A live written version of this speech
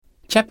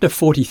Chapter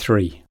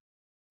 43,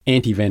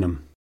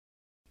 Anti-Venom,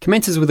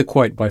 commences with a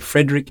quote by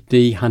Frederick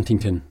D.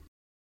 Huntington.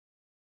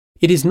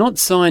 "It is not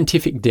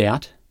scientific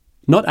doubt,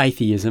 not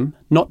atheism,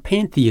 not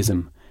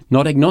pantheism,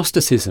 not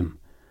agnosticism,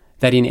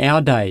 that in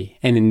our day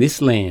and in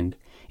this land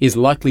is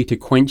likely to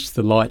quench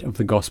the light of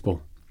the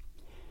gospel.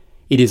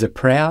 It is a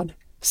proud,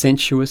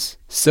 sensuous,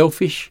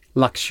 selfish,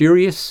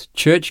 luxurious,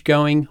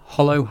 church-going,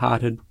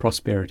 hollow-hearted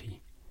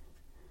prosperity."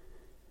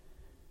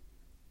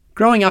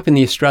 Growing up in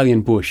the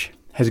Australian bush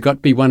has got to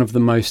be one of the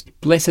most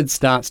blessed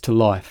starts to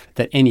life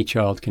that any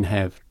child can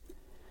have.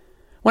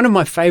 One of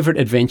my favourite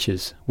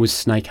adventures was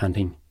snake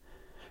hunting.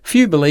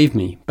 Few believe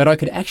me, but I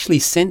could actually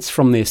sense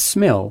from their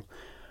smell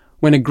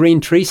when a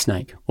green tree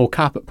snake or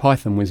carpet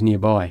python was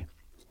nearby.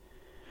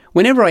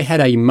 Whenever I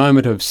had a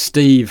moment of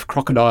Steve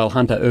Crocodile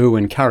Hunter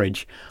Irwin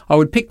courage, I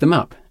would pick them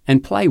up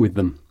and play with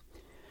them.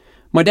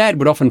 My dad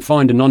would often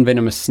find a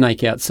non-venomous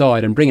snake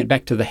outside and bring it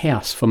back to the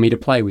house for me to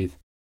play with.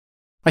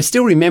 I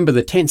still remember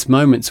the tense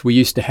moments we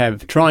used to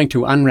have trying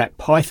to unwrap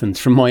pythons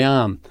from my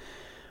arm.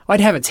 I'd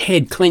have its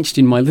head clenched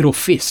in my little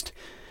fist,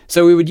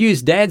 so we would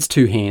use Dad's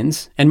two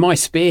hands and my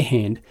spare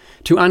hand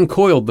to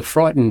uncoil the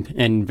frightened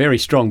and very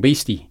strong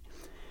beastie.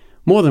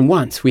 More than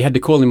once we had to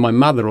call in my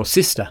mother or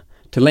sister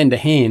to lend a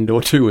hand or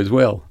two as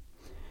well.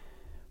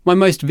 My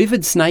most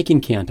vivid snake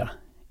encounter,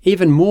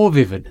 even more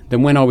vivid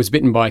than when I was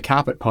bitten by a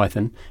carpet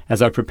python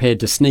as I prepared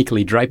to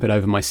sneakily drape it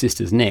over my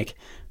sister's neck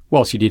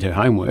while she did her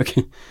homework,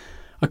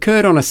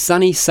 occurred on a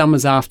sunny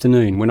summer's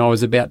afternoon when I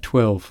was about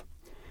 12.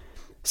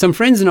 Some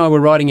friends and I were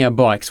riding our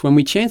bikes when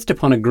we chanced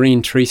upon a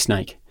green tree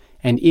snake,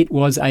 and it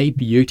was a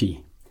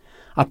beauty.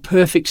 A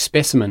perfect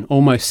specimen,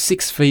 almost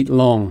 6 feet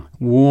long,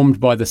 warmed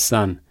by the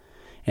sun,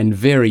 and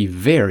very,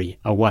 very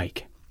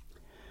awake.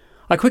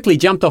 I quickly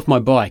jumped off my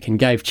bike and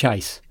gave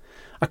chase.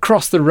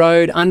 Across the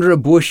road, under a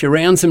bush,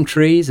 around some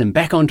trees, and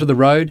back onto the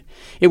road.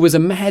 It was a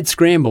mad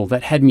scramble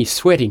that had me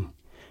sweating,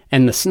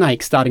 and the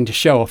snake starting to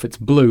show off its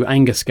blue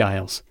anger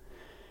scales.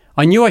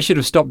 I knew I should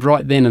have stopped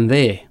right then and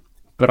there,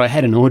 but I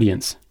had an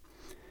audience.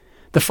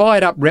 The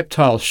fired-up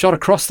reptile shot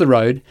across the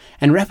road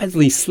and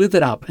rapidly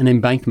slithered up an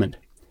embankment.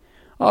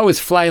 I was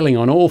flailing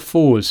on all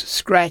fours,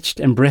 scratched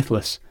and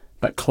breathless,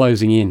 but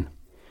closing in.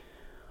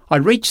 I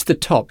reached the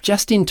top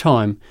just in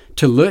time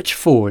to lurch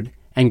forward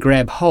and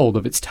grab hold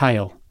of its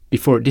tail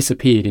before it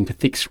disappeared into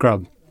thick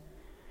scrub.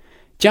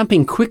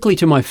 Jumping quickly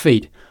to my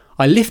feet,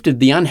 I lifted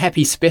the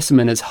unhappy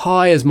specimen as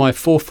high as my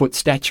 4-foot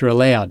stature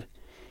allowed.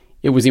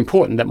 It was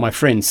important that my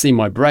friends see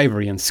my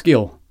bravery and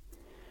skill.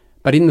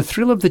 But in the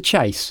thrill of the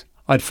chase,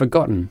 I'd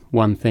forgotten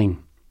one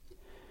thing.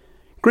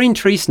 Green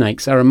tree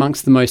snakes are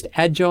amongst the most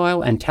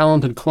agile and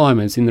talented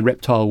climbers in the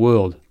reptile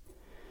world.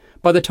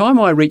 By the time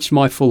I reached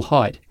my full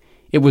height,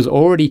 it was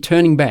already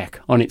turning back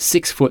on its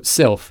 6-foot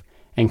self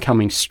and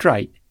coming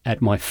straight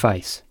at my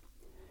face.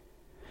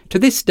 To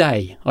this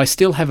day, I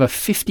still have a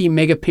 50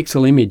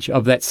 megapixel image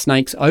of that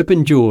snake's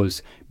open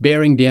jaws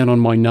bearing down on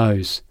my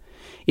nose,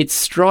 its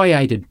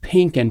striated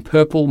pink and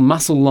purple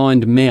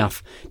muscle-lined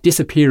mouth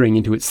disappearing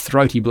into its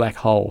throaty black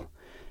hole.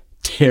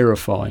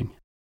 Terrifying.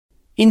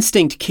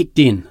 Instinct kicked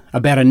in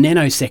about a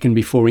nanosecond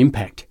before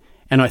impact,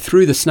 and I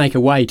threw the snake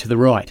away to the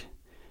right,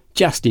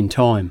 just in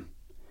time.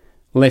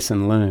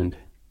 Lesson learned.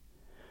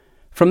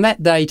 From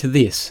that day to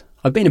this,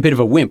 I've been a bit of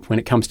a wimp when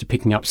it comes to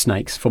picking up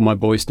snakes for my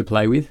boys to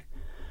play with.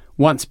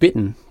 Once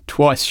bitten,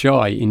 twice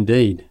shy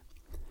indeed.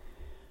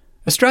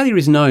 Australia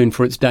is known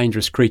for its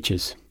dangerous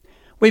creatures.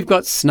 We've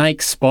got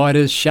snakes,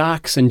 spiders,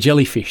 sharks and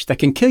jellyfish that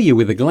can kill you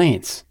with a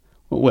glance.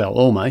 Well,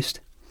 almost.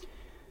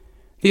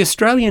 The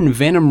Australian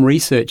Venom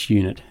Research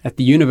Unit at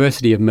the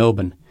University of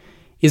Melbourne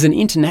is an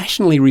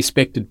internationally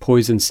respected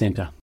poison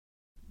centre.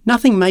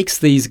 Nothing makes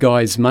these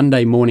guys'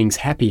 Monday mornings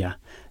happier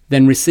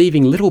than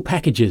receiving little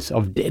packages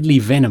of deadly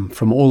venom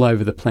from all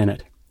over the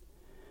planet.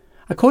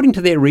 According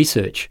to their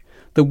research,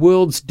 the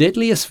world's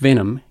deadliest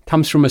venom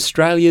comes from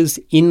Australia's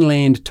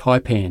inland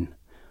taipan,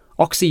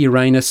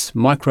 Oxyuranus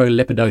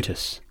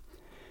microlepidotus.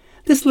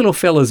 This little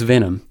fella's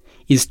venom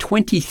is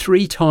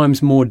 23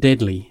 times more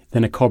deadly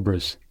than a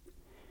cobra's.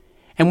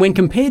 And when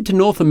compared to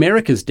North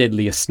America's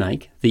deadliest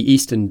snake, the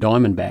eastern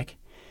diamondback,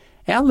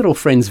 our little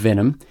friend's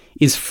venom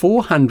is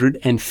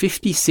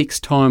 456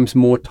 times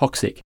more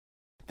toxic.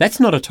 That's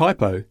not a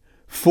typo,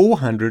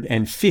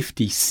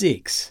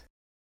 456.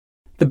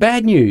 The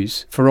bad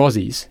news for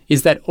Aussies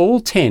is that all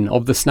 10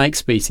 of the snake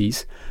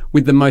species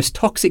with the most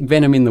toxic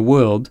venom in the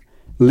world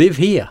live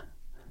here.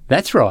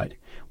 That's right,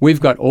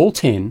 we've got all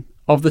 10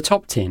 of the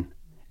top 10,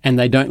 and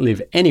they don't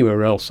live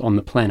anywhere else on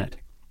the planet.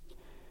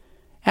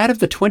 Out of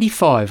the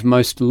 25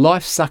 most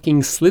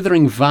life-sucking,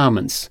 slithering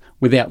varmints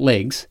without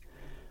legs,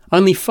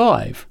 only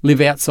 5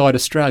 live outside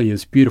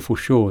Australia's beautiful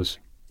shores.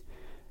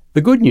 The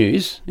good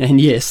news,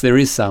 and yes, there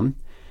is some,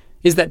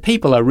 is that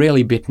people are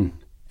rarely bitten,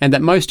 and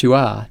that most who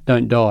are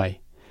don't die,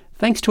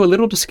 thanks to a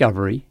little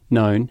discovery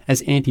known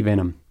as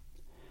antivenom.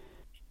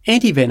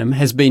 Antivenom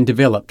has been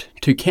developed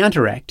to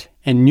counteract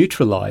and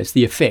neutralise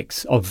the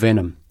effects of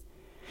venom.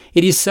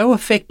 It is so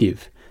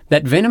effective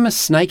that venomous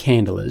snake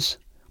handlers,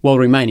 while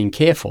remaining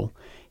careful,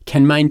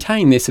 can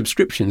maintain their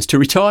subscriptions to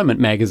retirement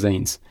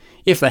magazines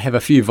if they have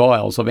a few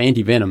vials of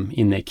antivenom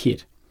in their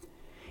kit.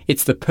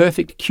 It's the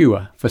perfect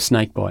cure for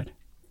snakebite.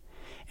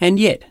 And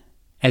yet,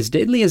 as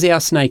deadly as our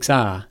snakes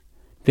are,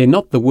 they're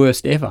not the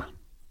worst ever.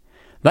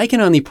 They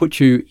can only put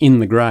you in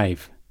the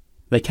grave.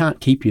 They can't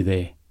keep you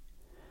there.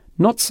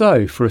 Not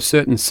so for a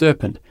certain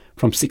serpent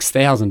from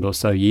 6,000 or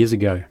so years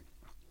ago.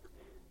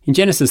 In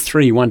Genesis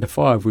 3,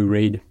 1-5 we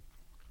read,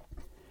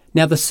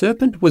 "Now the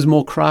serpent was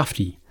more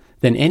crafty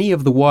than any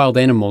of the wild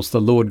animals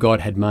the Lord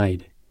God had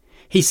made.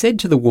 He said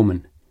to the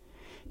woman,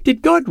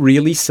 'Did God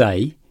really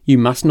say you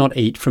must not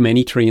eat from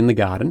any tree in the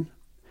garden?'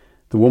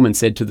 The woman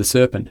said to the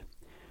serpent,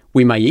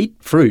 'We may eat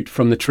fruit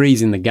from the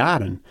trees in the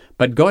garden,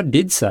 but God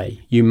did say,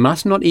 you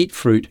must not eat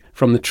fruit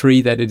from the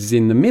tree that is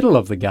in the middle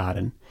of the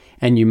garden,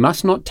 and you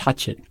must not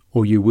touch it,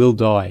 or you will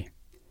die.'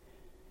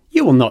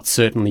 'You will not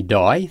certainly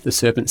die,' the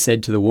serpent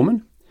said to the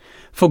woman,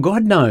 'for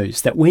God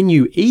knows that when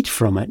you eat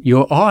from it,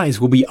 your eyes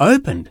will be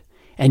opened,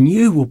 and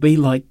you will be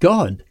like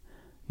God,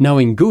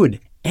 knowing good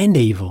and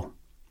evil.'"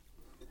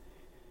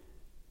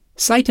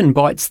 Satan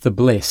bites the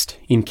blessed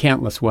in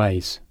countless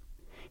ways.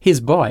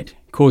 His bite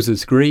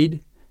causes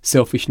greed,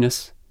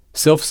 selfishness,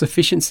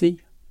 self-sufficiency,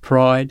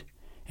 pride,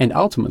 and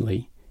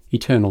ultimately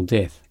eternal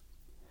death.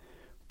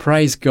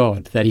 Praise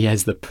God that he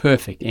has the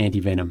perfect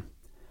antivenom.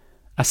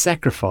 A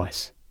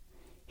sacrifice.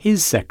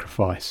 His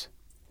sacrifice.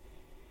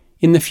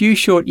 In the few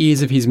short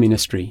years of his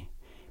ministry,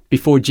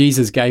 before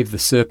Jesus gave the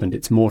serpent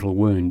its mortal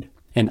wound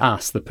and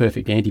us the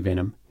perfect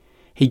antivenom,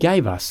 he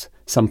gave us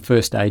some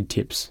first aid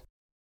tips.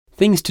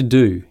 Things to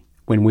do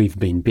when we've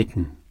been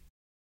bitten.